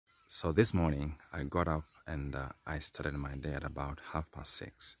So this morning I got up and I started my day at about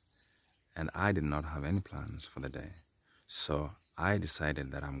 6:30, and I did not have any plans for the day. So I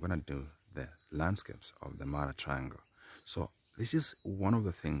decided that I'm gonna do the landscapes of the Mara Triangle. So this is one of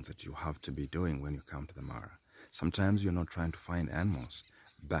the things that you have to be doing when you come to the Mara. Sometimes you're not trying to find animals,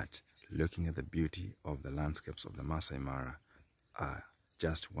 but looking at the beauty of the landscapes of the Masai Mara are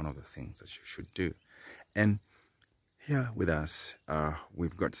just one of the things that you should do. And here with us,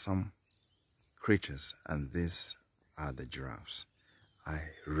 we've got some creatures, and these are the giraffes. I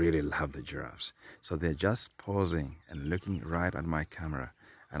really love the giraffes. So they're just pausing and looking right at my camera,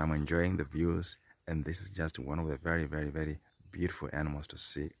 and I'm enjoying the views. And this is just one of the very, very, very beautiful animals to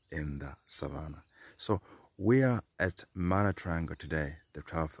see in the savannah. So we are at Mara Triangle today, the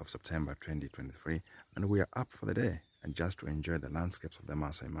 12th of September 2023, and we are up for the day and just to enjoy the landscapes of the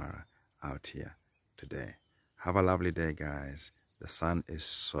Masai Mara out here today. Have a lovely day, guys. The sun is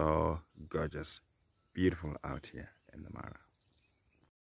so gorgeous, beautiful out here in the Mara.